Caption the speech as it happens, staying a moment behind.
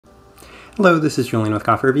Hello, this is Julian with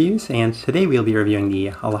Coffee Reviews, and today we'll be reviewing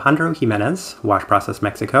the Alejandro Jiménez Wash Process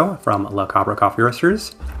Mexico from La Cabra Coffee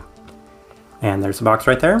Roasters. And there's the box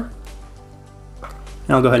right there. And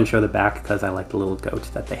I'll go ahead and show the back because I like the little goat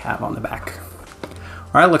that they have on the back.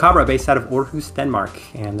 Alright, La Cabra, based out of Aarhus, Denmark,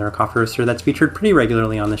 and they're a coffee roaster that's featured pretty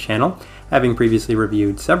regularly on this channel, having previously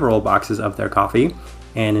reviewed several boxes of their coffee.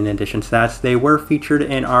 And in addition to that, they were featured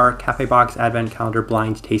in our Cafe Box Advent Calendar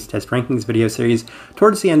Blind Taste Test Rankings video series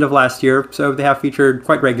towards the end of last year, so they have featured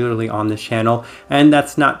quite regularly on this channel, and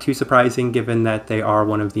that's not too surprising given that they are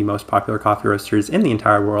one of the most popular coffee roasters in the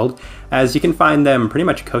entire world, as you can find them pretty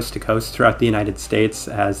much coast to coast throughout the United States,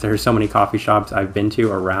 as there are so many coffee shops I've been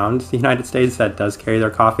to around the United States that does carry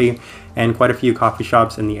their coffee, and quite a few coffee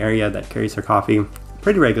shops in the area that carries their coffee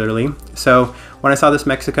pretty regularly. So when I saw this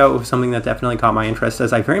Mexico, it was something that definitely caught my interest,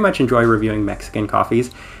 as I very much enjoy reviewing Mexican coffees,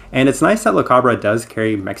 and it's nice that La Cabra does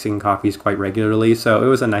carry Mexican coffees quite regularly, so it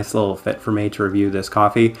was a nice little fit for me to review this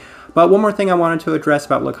coffee. But one more thing I wanted to address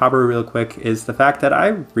about La Cabra real quick is the fact that I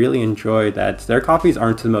really enjoy that their coffees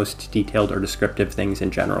aren't the most detailed or descriptive things in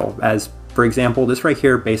general, as for example, this right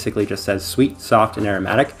here basically just says sweet, soft, and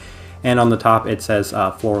aromatic, and on the top it says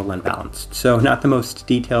floral and balanced. So not the most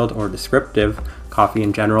detailed or descriptive coffee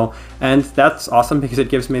in general, and that's awesome because it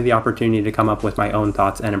gives me the opportunity to come up with my own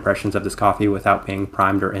thoughts and impressions of this coffee without being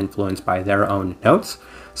primed or influenced by their own notes.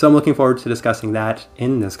 So I'm looking forward to discussing that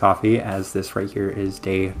in this coffee, as this right here is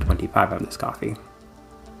day 25 of this coffee.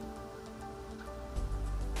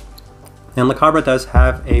 And La Cabra does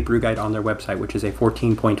have a brew guide on their website, which is a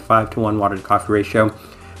 14.5 to 1 water to coffee ratio,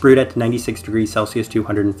 brewed at 96 degrees Celsius to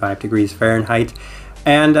 105 degrees Fahrenheit.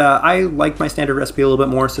 And I like my standard recipe a little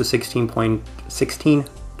bit more, so 16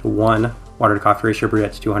 to 1 water to coffee ratio, brewed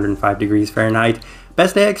at 205 degrees Fahrenheit.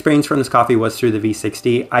 Best day I experienced from this coffee was through the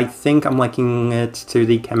V60. I think I'm liking it to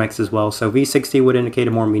the Chemex as well. So V60 would indicate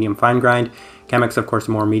a more medium fine grind, Chemex of course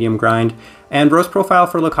a more medium grind. And roast profile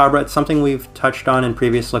for La Cabra, it's something we've touched on in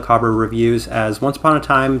previous La Cabra reviews, as once upon a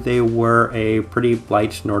time they were a pretty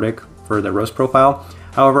light Nordic for their roast profile.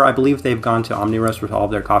 However, I believe they've gone to Omni Roast with all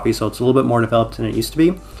of their coffee, so it's a little bit more developed than it used to be.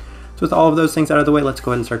 So with all of those things out of the way, let's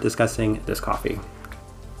go ahead and start discussing this coffee.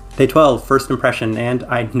 Day 12, first impression, and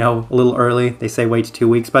I know a little early, they say wait 2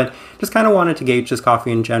 weeks, but just kind of wanted to gauge this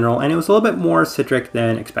coffee in general, and it was a little bit more citric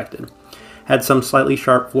than expected. Had some slightly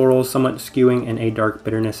sharp florals, somewhat skewing in a dark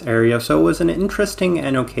bitterness area, so it was an interesting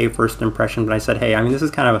and okay first impression, but I said, hey, I mean, this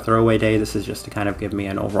is kind of a throwaway day, this is just to kind of give me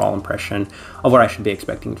an overall impression of what I should be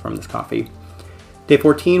expecting from this coffee. Day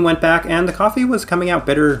 14 went back, and the coffee was coming out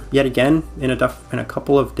bitter yet again in a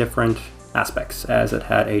couple of different aspects, as it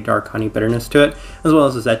had a dark honey bitterness to it, as well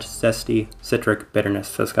as a zesty citric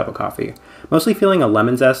bitterness to this cup of coffee. Mostly feeling a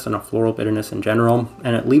lemon zest and a floral bitterness in general,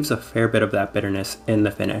 and it leaves a fair bit of that bitterness in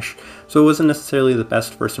the finish. So it wasn't necessarily the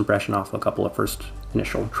best first impression off a couple of first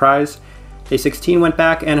initial tries. Day 16 went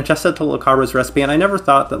back and adjusted to La Cabra's recipe, and I never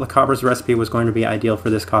thought that La Cabra's recipe was going to be ideal for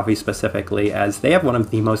this coffee specifically, as they have one of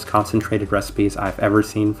the most concentrated recipes I've ever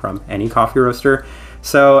seen from any coffee roaster.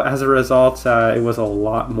 So as a result, it was a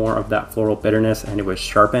lot more of that floral bitterness, and it was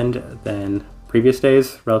sharpened than previous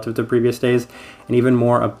days, relative to previous days, and even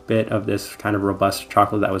more a bit of this kind of robust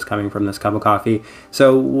chocolate that was coming from this cup of coffee.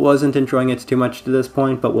 So wasn't enjoying it too much to this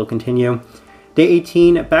point, but we'll continue. Day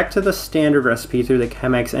 18, back to the standard recipe through the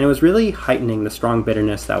Chemex, and it was really heightening the strong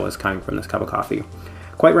bitterness that was coming from this cup of coffee.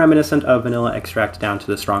 Quite reminiscent of vanilla extract down to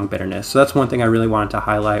the strong bitterness. So that's one thing I really wanted to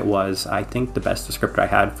highlight was, I think the best descriptor I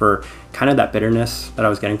had for kind of that bitterness that I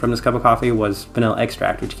was getting from this cup of coffee was vanilla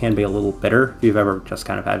extract, which can be a little bitter if you've ever just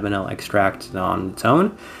kind of had vanilla extract on its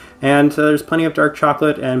own. And there's plenty of dark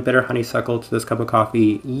chocolate and bitter honeysuckle to this cup of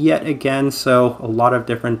coffee yet again, so a lot of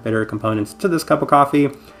different bitter components to this cup of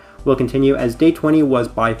coffee. We'll continue, as day 20 was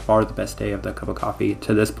by far the best day of the cup of coffee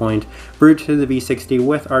to this point, brewed to the V60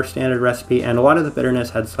 with our standard recipe, and a lot of the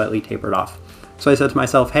bitterness had slightly tapered off. So I said to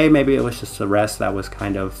myself, hey, maybe it was just the rest that was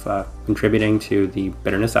kind of contributing to the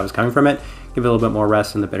bitterness that was coming from it. Give it a little bit more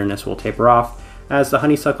rest and the bitterness will taper off, as the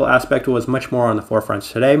honeysuckle aspect was much more on the forefront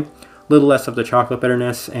today. A little less of the chocolate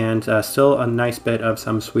bitterness, and still a nice bit of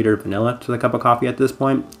some sweeter vanilla to the cup of coffee at this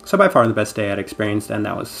point. So by far the best day I'd experienced, and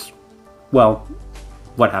that was, well,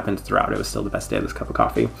 what happened throughout. It was still the best day of this cup of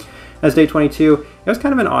coffee. As day 22, it was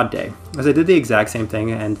kind of an odd day, as I did the exact same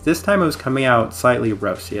thing, and this time it was coming out slightly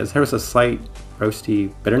roasty, as there was a slight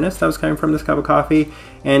roasty bitterness that was coming from this cup of coffee,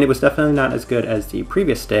 and it was definitely not as good as the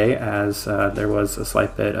previous day, as there was a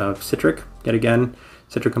slight bit of citric, yet again,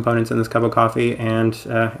 citric components in this cup of coffee, and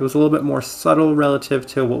it was a little bit more subtle relative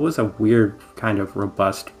to what was a weird kind of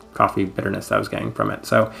robust coffee bitterness that I was getting from it.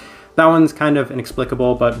 So That one's kind of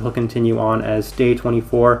inexplicable, but we'll continue on as day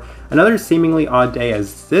 24. Another seemingly odd day,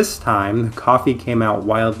 as this time the coffee came out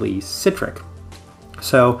wildly citric.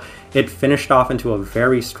 So it finished off into a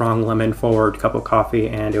very strong lemon forward cup of coffee,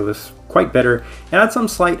 and it was quite bitter. It had some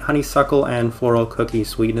slight honeysuckle and floral cookie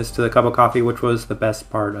sweetness to the cup of coffee, which was the best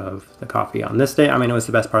part of the coffee on this day. I mean, it was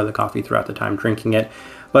the best part of the coffee throughout the time drinking it,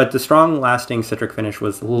 but the strong lasting citric finish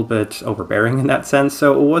was a little bit overbearing in that sense,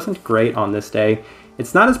 so it wasn't great on this day.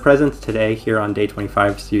 It's not as present today here on day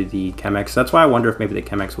 25 through the Chemex. That's why I wonder if maybe the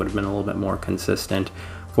Chemex would have been a little bit more consistent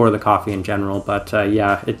for the coffee in general, but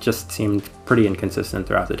yeah, it just seemed pretty inconsistent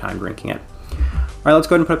throughout the time drinking it. All right, let's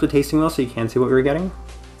go ahead and put up the tasting wheel so you can see what we were getting.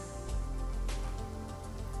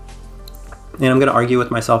 And I'm going to argue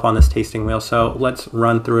with myself on this tasting wheel, so let's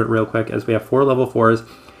run through it real quick as we have 4 level 4s,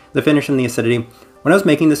 the finish and the acidity. When I was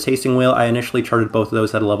making this tasting wheel, I initially charted both of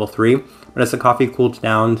those at a level 3, but as the coffee cooled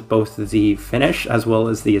down, both the finish as well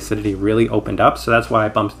as the acidity really opened up, so that's why I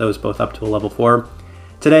bumped those both up to a level 4.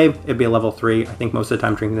 Today, it'd be a level 3. I think most of the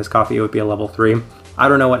time drinking this coffee, it would be a level 3. I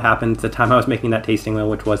don't know what happened the time I was making that tasting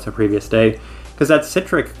wheel, which was the previous day, because that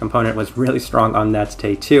citric component was really strong on that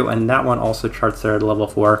day too, and that one also charts there at a level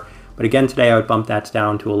 4. But again, today I would bump that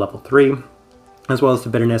down to a level 3. As well as the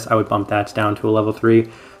bitterness, I would bump that down to a level 3.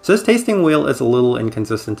 So this tasting wheel is a little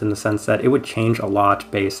inconsistent in the sense that it would change a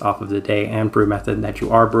lot based off of the day and brew method that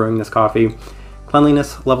you are brewing this coffee.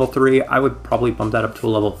 Cleanliness, level 3, I would probably bump that up to a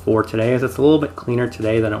level 4 today, as it's a little bit cleaner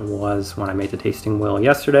today than it was when I made the tasting wheel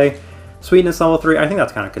yesterday. Sweetness, level 3, I think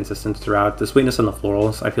that's kind of consistent throughout. The sweetness and the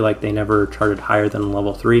florals, I feel like they never charted higher than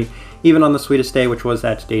level 3. Even on the sweetest day, which was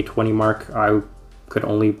that day 20 mark, I could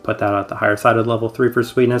only put that at the higher side of level 3 for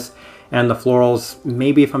sweetness. And the florals,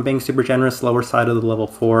 maybe if I'm being super generous, lower side of the level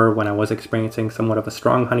 4 when I was experiencing somewhat of a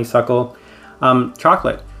strong honeysuckle.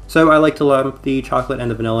 Chocolate. So I like to lump the chocolate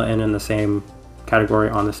and the vanilla in the same category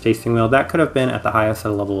on this tasting wheel. That could have been at the highest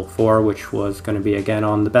at a level 4, which was going to be again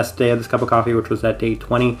on the best day of this cup of coffee, which was that day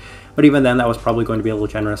 20. But even then, that was probably going to be a little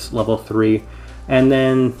generous, level 3. And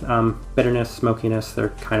then bitterness, smokiness, they're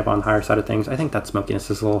kind of on the higher side of things. I think that smokiness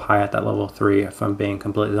is a little high at that level 3, if I'm being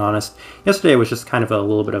completely honest. Yesterday was just kind of a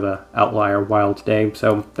little bit of an outlier, wild day,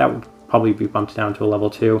 so that would probably be bumped down to a level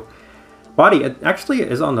 2. Body, it actually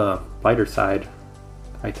is on the lighter side,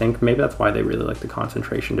 I think. Maybe that's why they really like the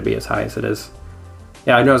concentration to be as high as it is.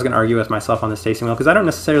 Yeah, I know I was going to argue with myself on this tasting wheel because I don't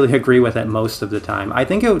necessarily agree with it most of the time. I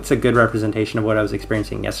think it's a good representation of what I was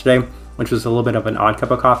experiencing yesterday, which was a little bit of an odd cup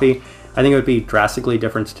of coffee. I think it would be drastically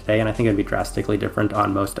different today, and I think it would be drastically different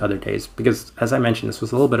on most other days because, as I mentioned, this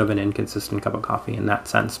was a little bit of an inconsistent cup of coffee in that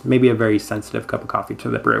sense. Maybe a very sensitive cup of coffee to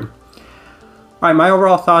the brew. All right, my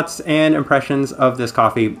overall thoughts and impressions of this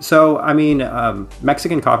coffee. So, I mean,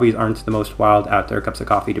 Mexican coffees aren't the most wild out there cups of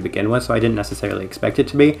coffee to begin with, so I didn't necessarily expect it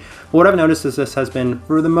to be. But what I've noticed is this has been,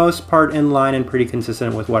 for the most part, in line and pretty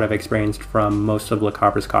consistent with what I've experienced from most of Le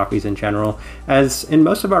Cabra's coffees in general. As in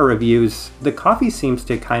most of our reviews, the coffee seems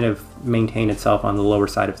to kind of maintain itself on the lower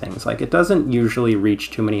side of things. Like, it doesn't usually reach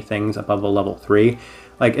too many things above a level 3.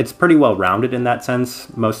 Like, it's pretty well rounded in that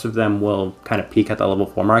sense. Most of them will kind of peak at the level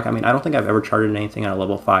 4 mark. I mean, I don't think I've ever charted anything at a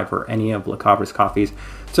level 5 for any of Le Cabra's coffees.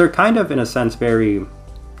 So they're kind of, in a sense, very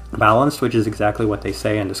balanced, which is exactly what they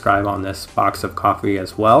say and describe on this box of coffee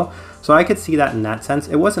as well. So I could see that in that sense.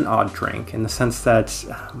 It was an odd drink in the sense that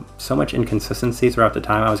so much inconsistency throughout the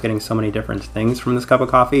time. I was getting so many different things from this cup of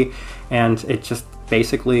coffee, and it just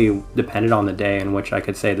basically depended on the day in which I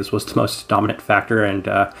could say this was the most dominant factor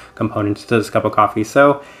and component to this cup of coffee.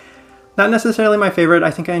 So not necessarily my favorite.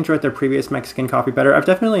 I think I enjoyed their previous Mexican coffee better. I've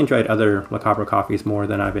definitely enjoyed other Le Cabra coffees more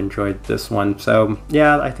than I've enjoyed this one. So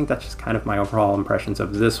yeah, I think that's just kind of my overall impressions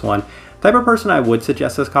of this one. Type of person I would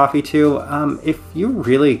suggest this coffee to, if you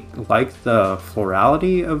really like the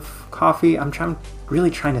florality of coffee, I'm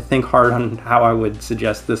really trying to think hard on how I would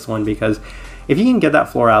suggest this one, because if you can get that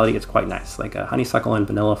florality, it's quite nice. Like a honeysuckle and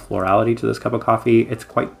vanilla florality to this cup of coffee, it's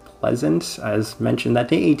quite pleasant. As mentioned, that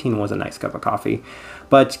day 18 was a nice cup of coffee.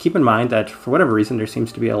 But keep in mind that for whatever reason, there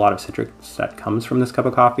seems to be a lot of citrus that comes from this cup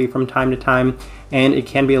of coffee from time to time, and it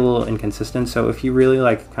can be a little inconsistent. So if you really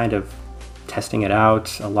like kind of testing it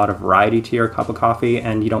out, a lot of variety to your cup of coffee,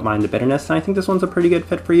 and you don't mind the bitterness, then I think this one's a pretty good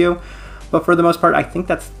fit for you. But for the most part, I think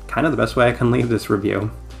that's kind of the best way I can leave this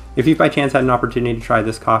review. If you've by chance had an opportunity to try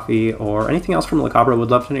this coffee or anything else from Le Cabra,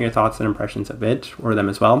 would love to know your thoughts and impressions of it or them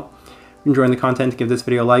as well. If you're enjoying the content, give this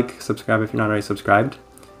video a like, subscribe if you're not already subscribed.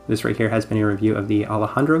 This right here has been a review of the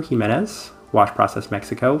Alejandro Jiménez Wash Process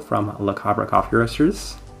Mexico from Le Cabra Coffee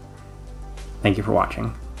Roasters. Thank you for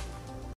watching.